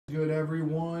Good,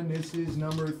 everyone. This is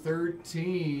number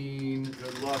 13.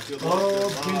 Good luck, good luck, good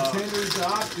luck. Contenders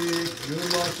Optic.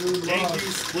 Good luck, good luck. Thank you,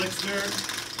 Splickster.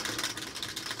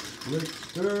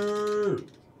 Splickster.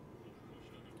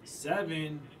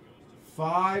 7.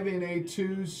 5 and a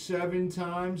 2, 7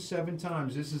 times, 7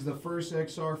 times. This is the first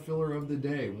XR filler of the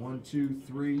day. 1, 2,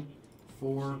 3,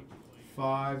 4,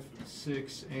 5,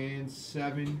 6, and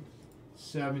 7.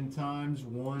 7 times.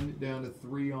 1 down to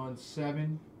 3 on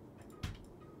 7.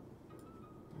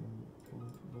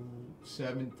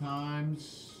 7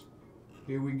 times.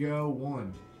 Here we go.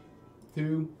 1,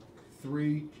 2,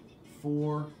 3,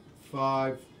 4,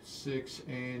 5, 6,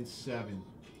 and 7.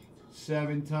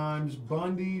 7 times.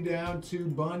 Bundy down to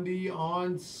Bundy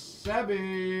on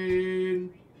 7.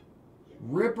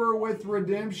 Ripper with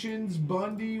redemptions.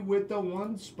 Bundy with the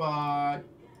 1 spot.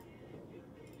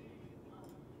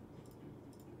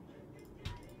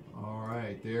 All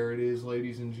right, there it is,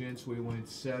 ladies and gents. We went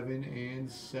 7 and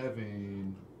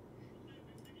 7.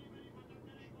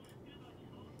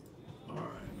 All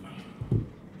right.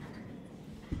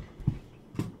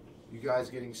 You guys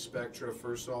getting Spectra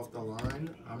first off the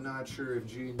line? I'm not sure if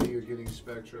G&D are getting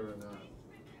Spectra or not.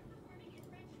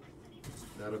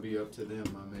 That'll be up to them,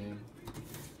 my man.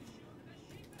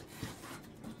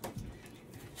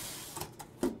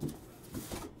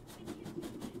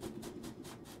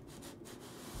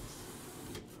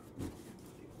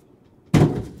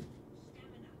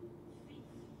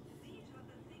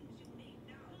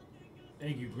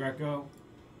 Thank you, Greco.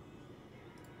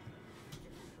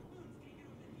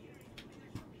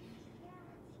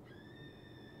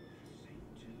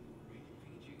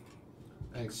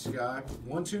 Thanks, Scott.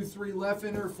 1, 2, 3 left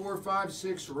inner, 4, 5,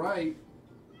 6 right.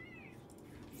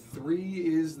 3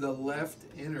 is the left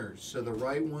inner. So the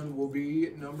right one will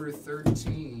be number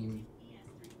 13.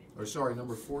 Or sorry,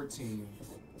 number 14.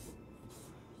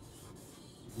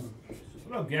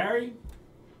 What up, Gary?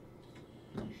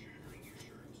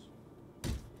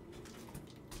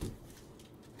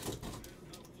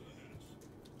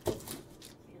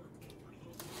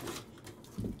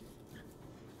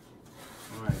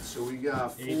 So we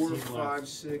got 4, 5,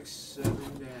 6, 7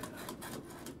 down.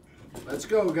 Let's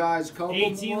go, guys. Couple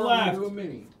 18 more left. And we'll do a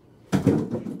mini.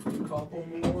 Couple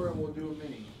more and we'll do a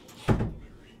mini.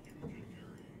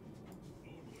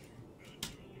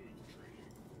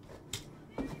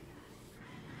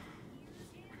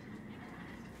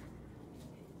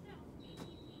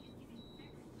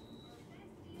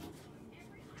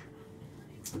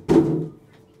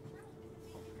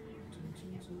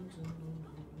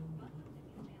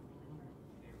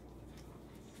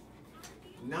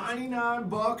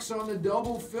 $99 on the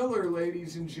double filler,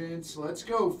 ladies and gents. Let's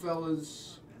go,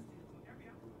 fellas.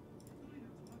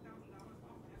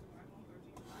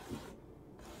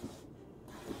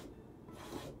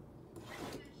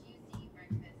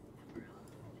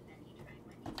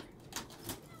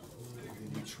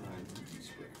 Did you try these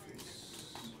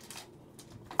breakfasts?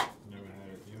 Never had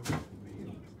it.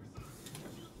 You?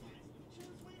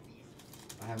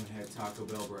 I haven't had Taco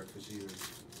Bell breakfast either.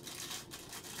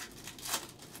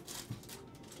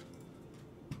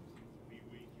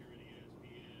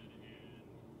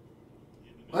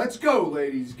 Let's go,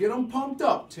 ladies. Get them pumped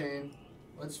up, Tan.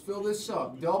 Let's fill this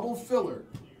up. Double filler.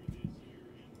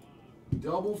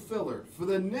 Double filler. For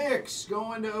the Knicks,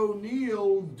 going to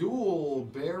O'Neal, dual,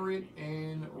 Barrett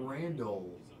and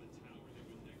Randall.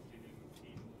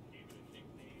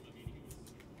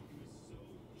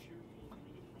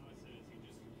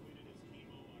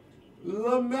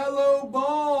 LaMelo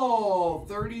Ball,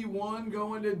 31,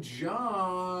 going to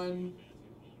John.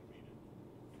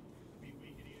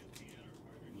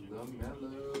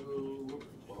 LaMelo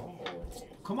Ball.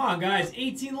 Come on, guys.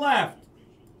 18 left.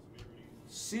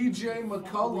 CJ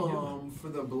McCollum for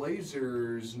the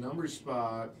Blazers. Number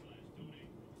spot.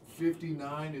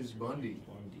 59 is Bundy.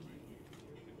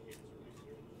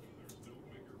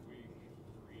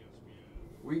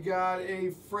 We got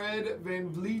a Fred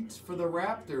VanVleet for the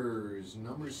Raptors.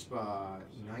 Number spot.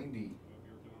 90.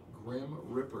 Grim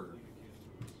Ripper.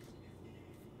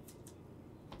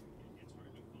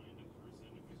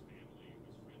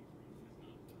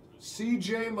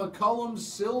 CJ McCollum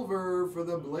silver for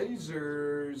the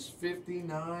Blazers.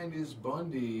 59 is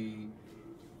Bundy.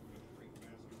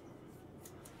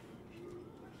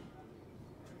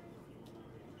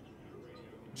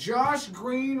 Josh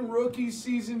Green rookie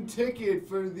season ticket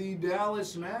for the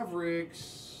Dallas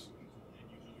Mavericks.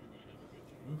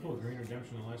 Didn't we pull a green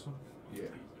redemption in the last one?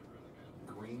 Yeah.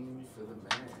 Green for the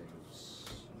Mavs.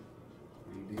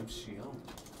 Redemption.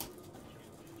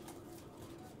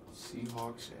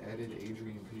 Seahawks added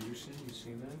Adrian Peterson. You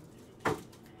seen that?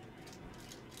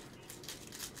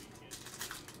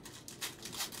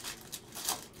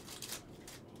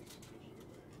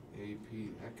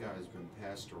 That guy's been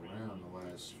passed around the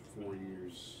last 4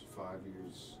 years, 5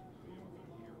 years.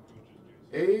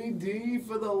 AD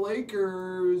for the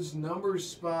Lakers. Number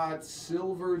spot,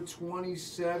 silver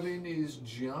 27 is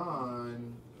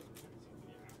John.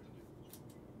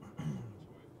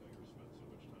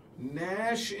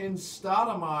 Nash and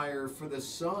Stoudemire for the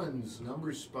Suns.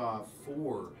 Number spot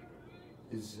 4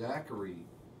 is Zachary.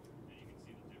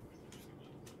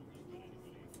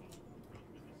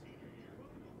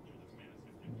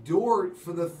 Dort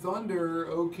for the Thunder.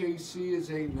 OKC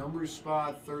is a number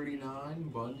spot 39.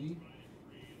 Bundy.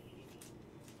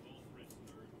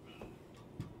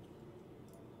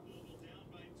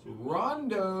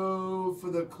 Rondo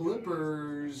for the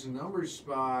Clippers, number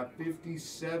spot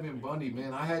 57. Bundy.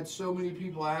 Man, I had so many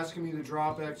people asking me to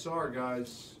drop XR,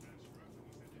 guys.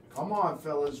 Come on,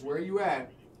 fellas, where you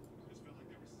at?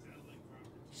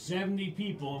 70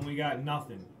 people and we got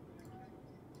nothing.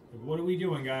 What are we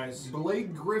doing, guys?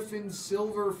 Blake Griffin,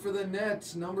 silver for the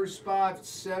Nets, number spot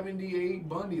 78.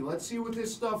 Bundy. Let's see what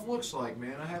this stuff looks like,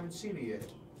 man. I haven't seen it yet.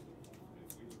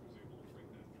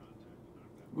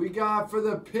 We got for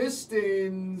the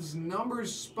Pistons, number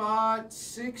spot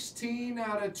 16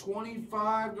 out of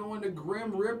 25 going to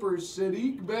Grim Ripper,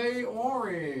 Sadiq Bey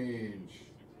orange.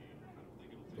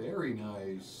 Very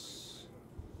nice.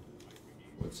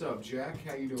 What's up, Jack?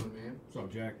 How you doing, man? What's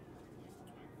up, Jack?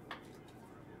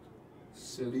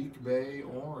 Sadiq Bey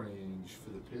orange for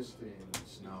the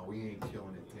Pistons. No, we ain't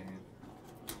killing it,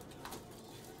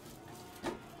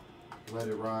 Dan. Let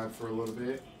it ride for a little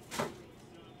bit.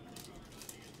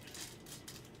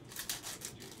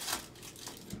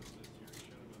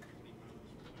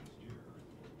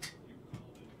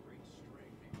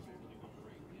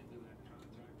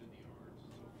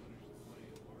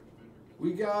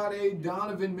 We got a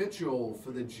Donovan Mitchell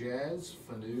for the Jazz.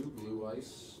 Fanu, blue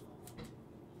ice.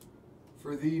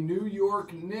 For the New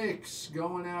York Knicks,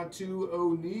 going out to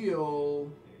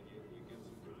O'Neal.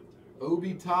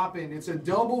 Obi Toppin. It's a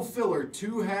double filler.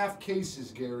 2 half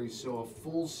cases, Gary. So a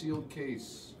full sealed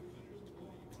case.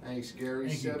 Thanks, Gary.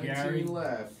 Thank you, 17 Gary.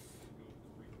 left.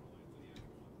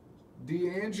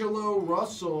 D'Angelo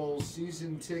Russell,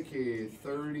 season ticket,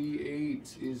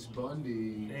 38 is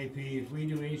Bundy. AP, if we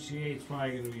do HCA, it's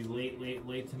probably going to be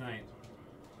late tonight.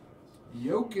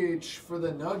 Jokic for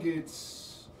the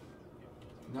Nuggets.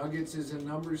 Nuggets is a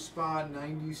number spot,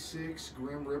 96,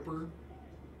 Grim Ripper.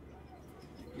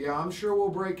 Yeah, I'm sure we'll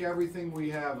break everything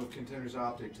we have of Contenders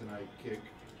Optic tonight, Kick.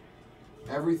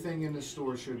 Everything in the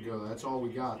store should go. That's all we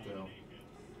got, though.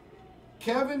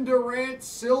 Kevin Durant,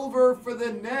 silver for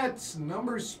the Nets.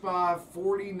 Number spot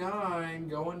 49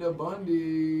 going to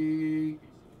Bundy.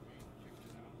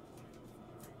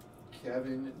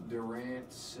 Kevin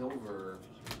Durant, silver.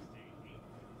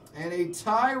 And a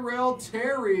Tyrell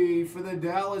Terry for the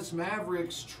Dallas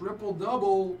Mavericks.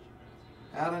 Triple-double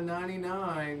out of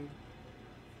 99.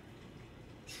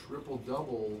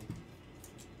 Triple-double.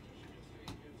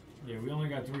 Yeah, we only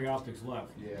got 3 optics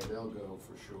left. Yeah, they'll go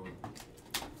for sure.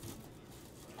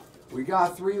 We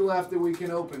got 3 left that we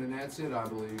can open, and that's it, I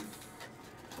believe.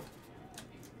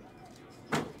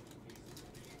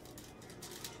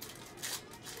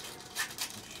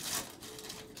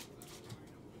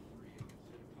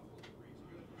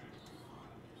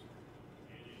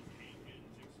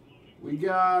 We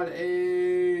got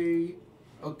a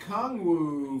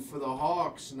Okongwu for the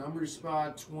Hawks. Number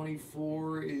spot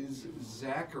 24 is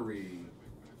Zachary.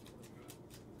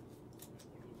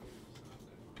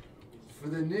 For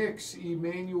the Knicks,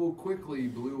 Emmanuel Quickly,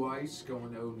 blue ice,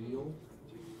 going to O'Neal.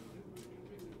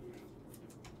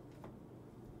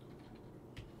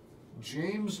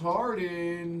 James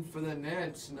Harden for the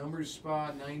Nets, number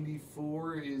spot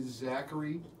 94 is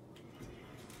Zachary.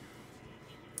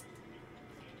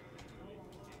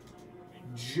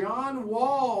 John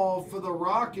Wall for the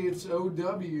Rockets,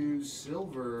 OW,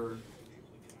 silver.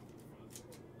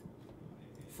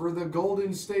 For the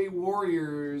Golden State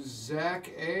Warriors,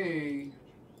 Zach A.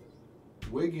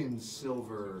 Wiggins,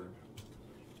 silver.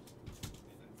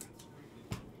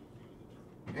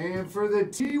 And for the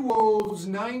T-Wolves,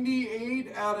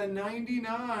 98 out of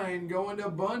 99 going to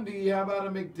Bundy. How about a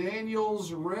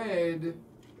McDaniels red?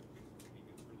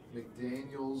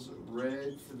 McDaniels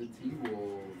red for the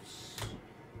T-Wolves.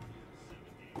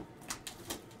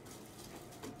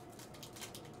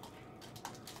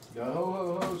 The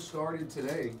Ho-Ho-Ho started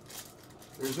today.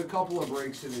 There's a couple of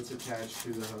breaks that it's attached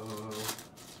to the Ho-Ho-Ho.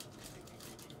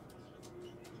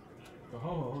 The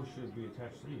Ho-Ho should be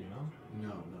attached to you, no?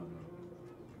 No.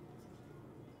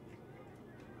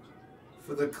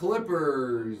 For the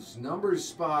Clippers, number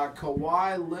spot,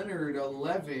 Kawhi Leonard,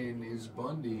 11 is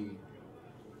Bundy.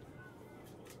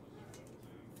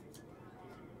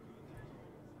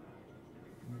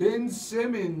 Ben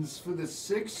Simmons for the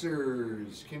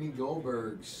Sixers. Kenny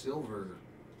Goldberg, silver.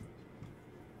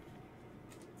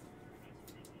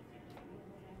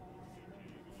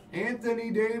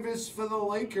 Anthony Davis for the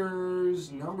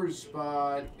Lakers. Number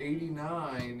spot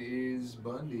 89 is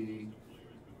Bundy.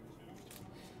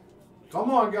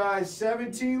 Come on, guys.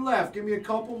 17 left. Give me a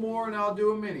couple more and I'll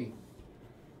do a mini.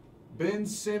 Ben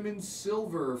Simmons,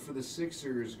 silver for the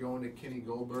Sixers, going to Kenny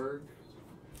Goldberg.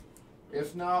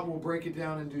 If not, we'll break it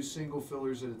down and do single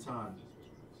fillers at a time.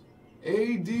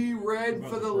 AD red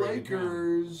for the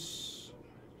Lakers.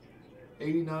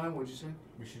 89, what'd you say?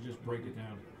 We should just break it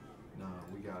down. No,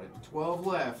 we got it. 12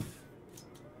 left.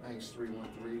 Thanks,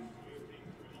 313.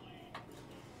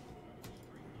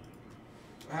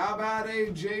 How about a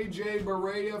JJ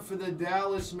Barea for the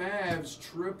Dallas Mavs?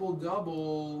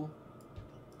 Triple-double.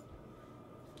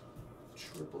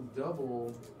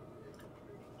 Triple-double.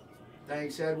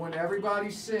 Thanks, Edwin.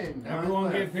 Everybody send.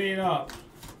 Everyone get paid up.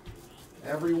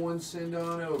 Everyone send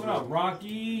on over. What up,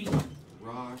 Rocky?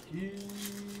 Rocky.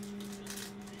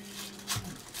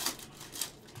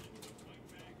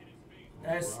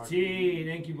 ST,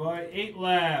 thank you, bud. 8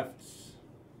 left.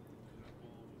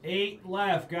 8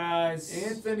 left, guys.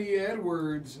 Anthony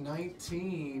Edwards,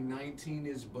 19. 19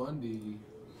 is Bundy.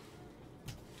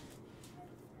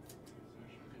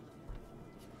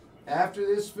 After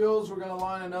this fills, we're going to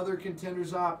line another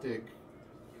Contenders Optic.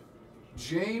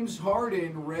 James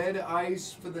Harden, red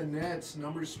ice for the Nets.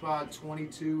 Number spot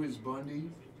 22 is Bundy.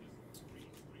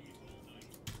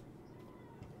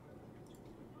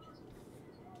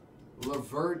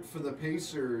 LeVert for the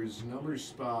Pacers. Number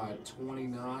spot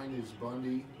 29 is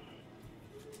Bundy.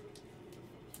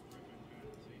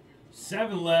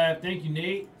 7 left. Thank you,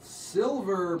 Nate.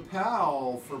 Silver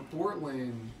Powell for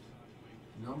Portland.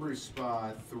 Number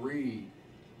spot 3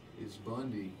 is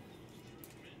Bundy.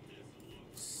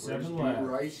 7 Where's left.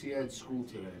 Rice? He had school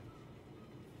today.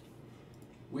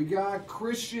 We got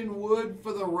Christian Wood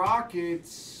for the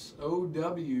Rockets.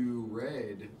 OW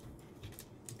red.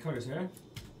 Cut his hair?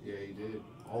 Yeah, he did.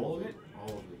 All of it?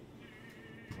 All of it.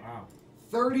 Wow.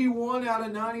 31 out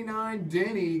of 99.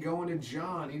 Denny going to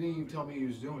John. He didn't even tell me he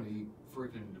was doing it. He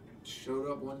freaking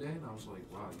showed up one day and I was like,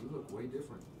 wow, you look way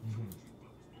different.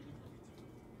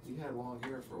 He had long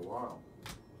hair for a while.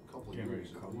 A couple of Can't years.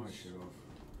 really cut my shit off.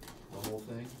 The whole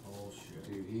thing? Oh, shit.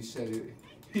 Dude,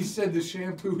 he said the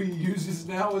shampoo he uses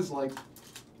now is like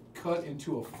cut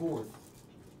into a fourth.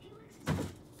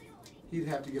 He'd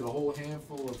have to get a whole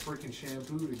handful of freaking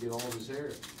shampoo to get all of his hair.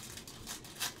 It's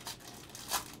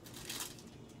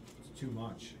too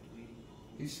much.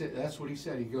 He said that's what he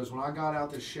said. He goes, when I got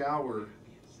out the shower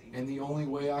and the only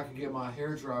way I could get my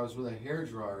hair dry was with a hair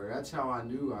dryer. That's how I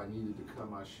knew I needed to cut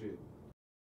my shit.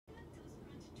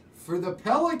 For the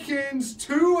Pelicans,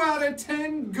 2 out of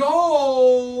 10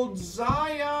 gold.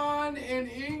 Zion and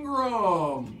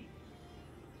Ingram.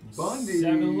 Bundy.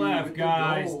 7 left, with the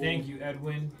guys. gold. Thank you,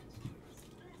 Edwin.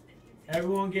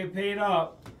 Everyone get paid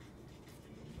up.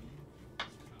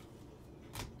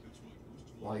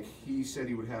 Like, he said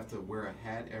he would have to wear a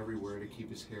hat everywhere to keep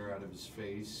his hair out of his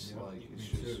face. Yep, Like, it's me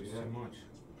just, too. It's yeah. too much.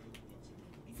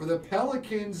 For the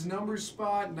Pelicans, number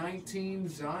spot 19,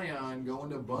 Zion going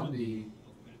to Bundy.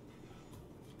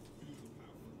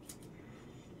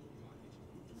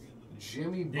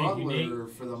 Jimmy Thank you, Butler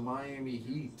Nate. for the Miami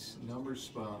Heat, number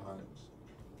spot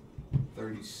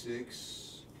 36.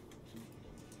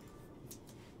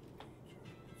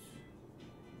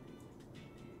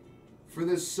 For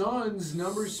the Suns,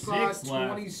 number spot 6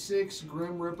 left. 26,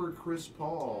 Grim Ripper Chris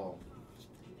Paul.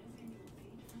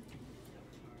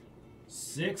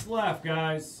 6 left,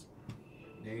 guys.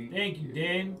 Nate, Thank you, yeah,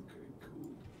 Dan. Okay, cool.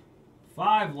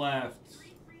 5 left.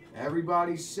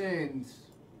 Everybody send.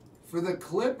 For the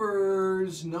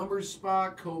Clippers, number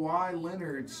spot Kawhi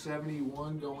Leonard,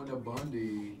 71 going to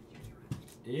Bundy.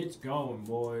 It's going,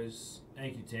 boys.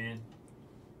 Thank you, Tan.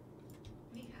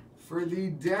 For the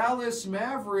Dallas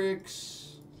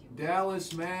Mavericks,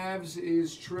 Dallas Mavs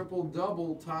is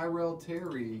triple-double Tyrell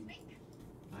Terry.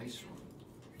 Nice one.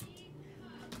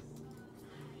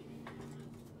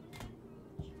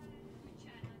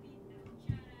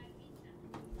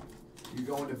 You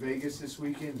going to Vegas this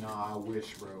weekend? Nah, I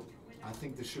wish, bro. I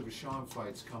think the Sugar Sean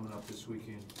fight's coming up this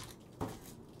weekend.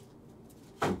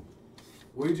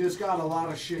 We just got a lot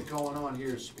of shit going on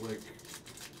here, Splick.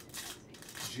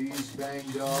 G's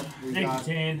banged up. We Thank you, got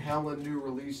Tan. hella new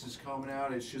releases coming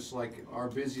out. It's just like our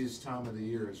busiest time of the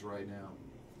year is right now.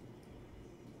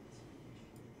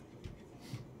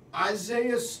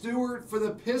 Isaiah Stewart for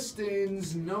the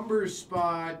Pistons. Number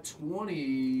spot 20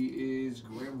 is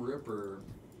Grim Ripper.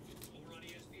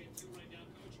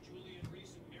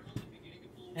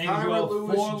 And Tyra four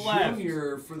Lewis left.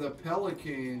 Jr. for the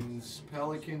Pelicans.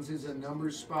 Pelicans is a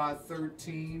number spot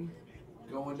 13.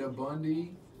 Going to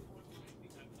Bundy.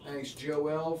 Thanks,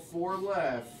 Joel. 4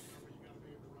 left.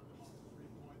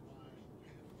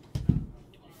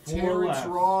 Terrence left.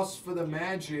 Ross for the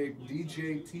Magic.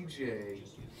 DJ TJ.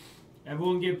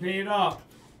 Everyone get paid up.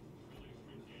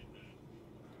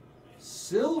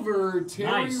 Silver,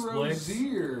 Terry Nice,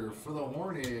 Rozier for the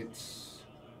Hornets.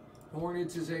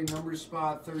 Hornets is a number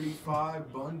spot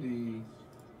 35, Bundy.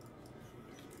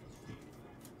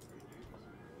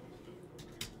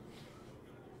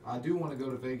 I do want to go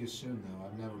to Vegas soon, though.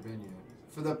 I've never been yet.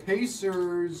 For the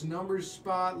Pacers, number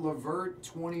spot Levert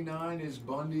 29 is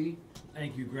Bundy.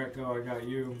 Thank you, Greco. I got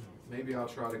you. Maybe I'll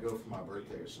try to go for my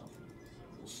birthday or something.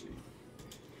 We'll see.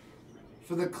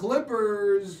 For the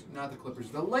Clippers, not the Clippers,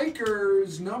 the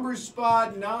Lakers, number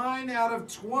spot 9 out of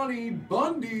 20,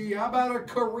 Bundy. How about a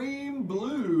Kareem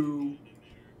Blue?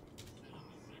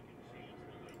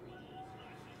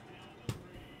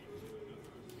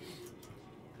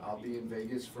 I'll be in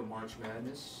Vegas for March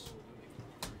Madness.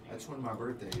 That's when my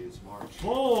birthday is, March.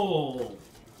 Full.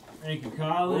 Thank you, We're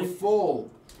Colin. full.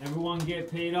 Everyone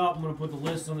get paid up. I'm going to put the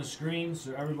list on the screen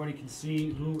so everybody can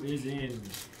see who is in.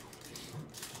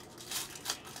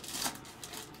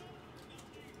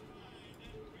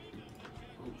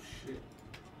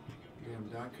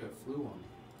 Daka flew on.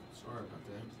 Sorry about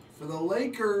that. For the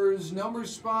Lakers, number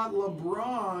spot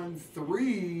LeBron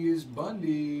 3 is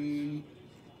Bundy.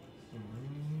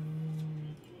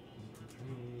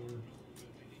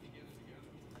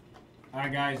 All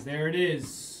right, guys, there it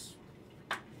is.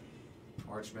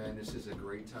 March Madness is a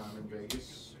great time in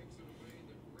Vegas.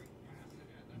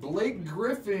 Blake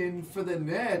Griffin for the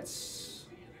Nets.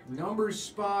 Number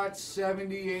spot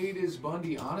 78 is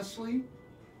Bundy. Honestly,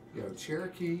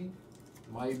 Cherokee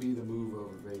might be the move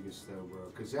over Vegas, though, bro.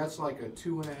 Because that's like a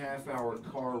 2.5-hour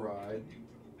car ride.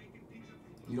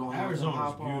 You don't have to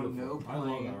hop on no plane. I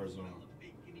love Arizona.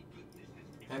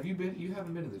 Have you been? You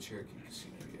haven't been to the Cherokee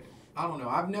Casino yet. I don't know.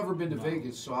 I've never been to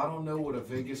Vegas, so I don't know what a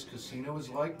Vegas casino is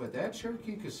like. But that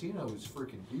Cherokee Casino is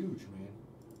freaking huge, man.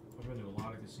 I've been to a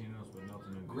lot of casinos, but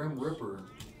nothing in Grim Vegas. Ripper.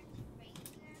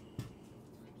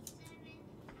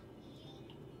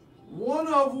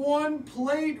 1/1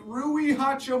 plate, Rui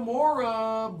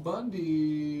Hachimura,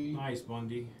 Bundy. Nice,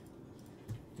 Bundy.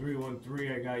 313,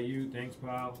 I got you. Thanks,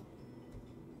 pal.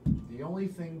 The only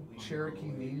thing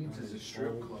Cherokee needs is a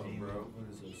strip club, bro. What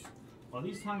is this? Are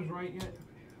these times right yet?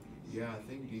 Yeah, I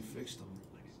think he fixed them.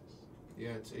 Yeah,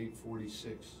 it's 8:46.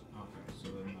 Okay, so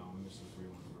then no, I'm missing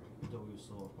 313. I thought we were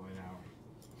still up by an hour.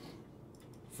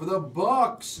 For the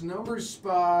Bucks, number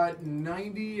spot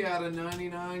 90 out of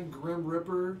 99, Grim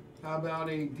Ripper. How about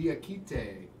a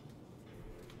Diakite?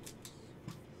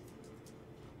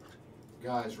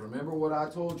 Guys, remember what I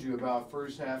told you about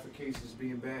first half of cases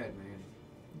being bad, man.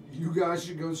 You guys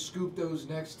should go scoop those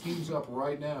next teams up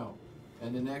right now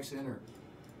and the next inner.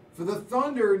 For the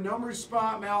Thunder, number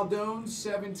spot Maldone,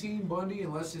 17, Bundy,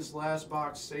 unless his last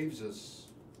box saves us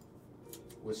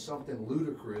with something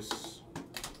ludicrous,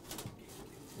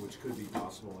 which could be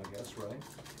possible, I guess, right?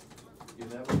 You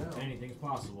never know. Anything's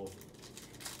possible.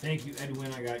 Thank you,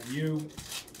 Edwin. I got you.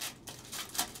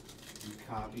 You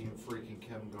copying freaking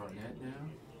Kevin Garnett now?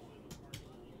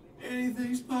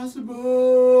 Anything's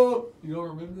possible. You don't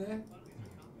remember that?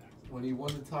 When he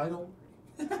won the title?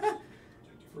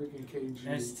 Freaking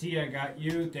KG. ST, I got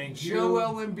you. Thank you.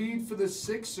 Joel Embiid for the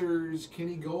Sixers.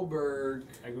 Kenny Goldberg.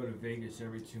 I go to Vegas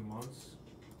every 2 months.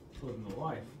 Living the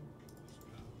life.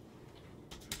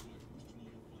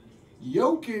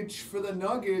 Jokic for the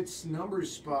Nuggets. Number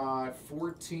spot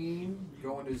 14.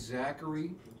 Going to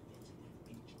Zachary.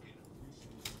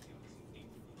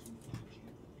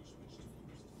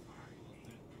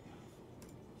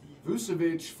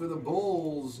 Vucevic for the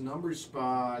Bulls, number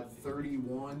spot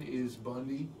 31 is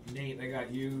Bundy. Nate, I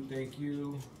got you. Thank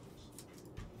you.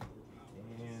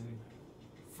 And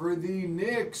For the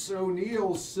Knicks,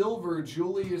 O'Neal, silver,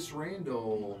 Julius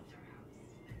Randle.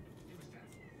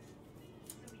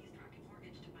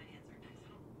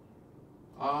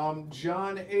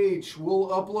 John H. We'll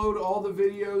upload all the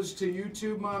videos to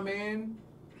YouTube, my man.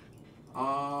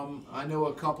 I know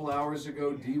a couple hours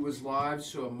ago D was live,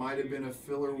 so it might have been a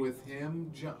filler with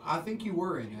him. I think you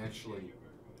were in, actually.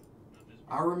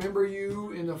 I remember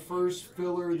you in the first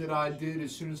filler that I did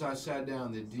as soon as I sat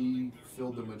down that D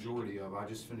filled the majority of. I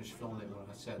just finished filling it when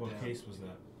I sat down. what case was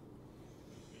that?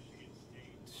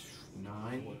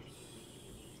 9?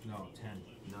 No, 10.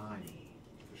 9,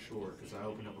 for sure, because I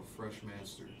opened up a fresh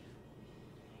master.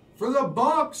 For the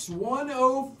Bucks,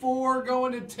 104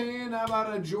 going to 10. How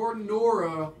about a Jordan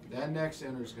Nora? That next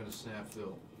enter is going to snap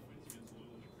Phil.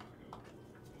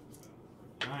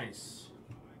 Nice.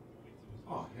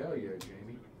 Oh, hell yeah,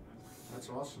 Jamie. That's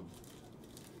awesome.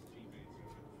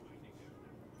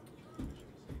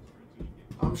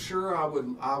 I'm sure I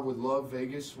would love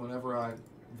Vegas whenever I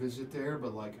visit there,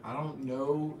 but like I don't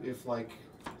know if like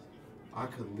I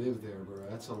could live there, bro.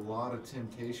 That's a lot of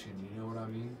temptation, you know what I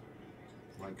mean?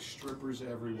 Like strippers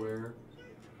everywhere,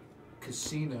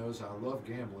 casinos. I love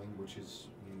gambling, which is,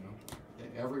 you know,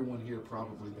 everyone here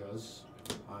probably does,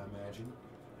 I imagine.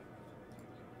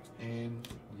 And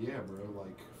yeah, bro,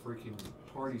 like freaking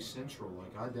Party Central.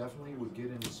 Like I definitely would get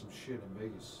into some shit in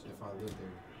Vegas if I lived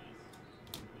there.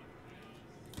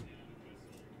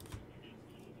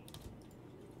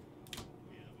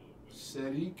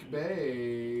 Sadiq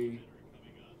Bey.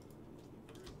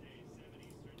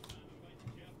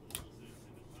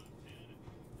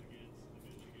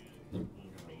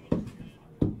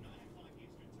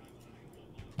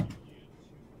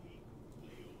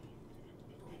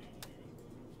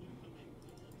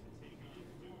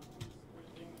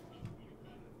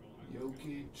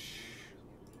 Jokic.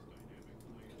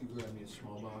 Can you grab me a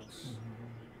small box?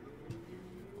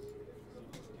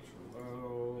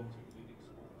 Oh.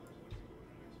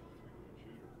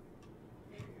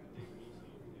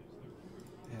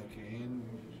 Heck, and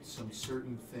some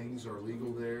certain things are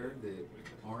legal there that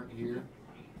aren't here,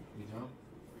 you know,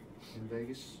 in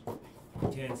Vegas.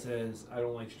 Ken says, I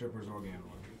don't like strippers or gambling.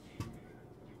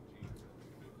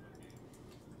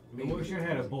 I wish I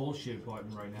had a bullshit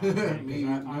button right now.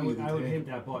 Man, I would hit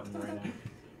that button right now.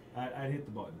 I'd hit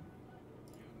the button.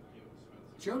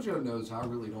 JoJo knows I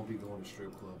really don't be going to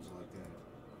strip clubs like that.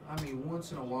 I mean,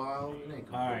 once in a while, it ain't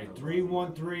gonna All right,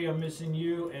 313, I'm missing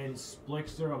you, and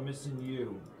Splickster, I'm missing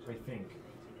you, I think.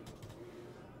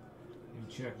 Let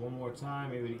me check one more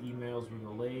time. Maybe the emails were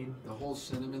delayed. The whole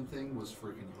cinnamon thing was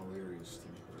freaking hilarious to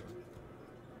me,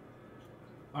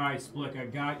 bro. All right, Splick, I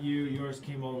got you. Yours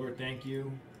came over. Thank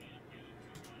you.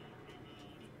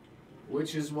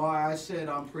 Which is why I said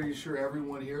I'm pretty sure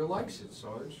everyone here likes it,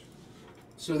 Sarge.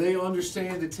 So they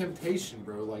understand the temptation,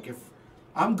 bro. Like if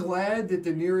I'm glad that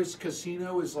the nearest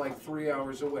casino is like 3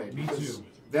 hours away. Me too.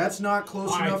 That's not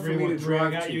close enough for me to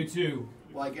drive. I got you too.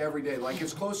 Like every day. Like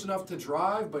it's close enough to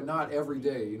drive, but not every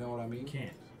day. You know what I mean?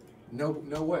 Can't. No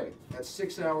way. That's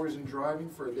 6 hours in driving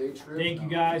for a day trip. Thank you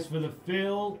guys for the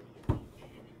fill.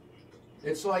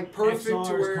 It's like perfect to XR is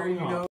where, coming you know. up.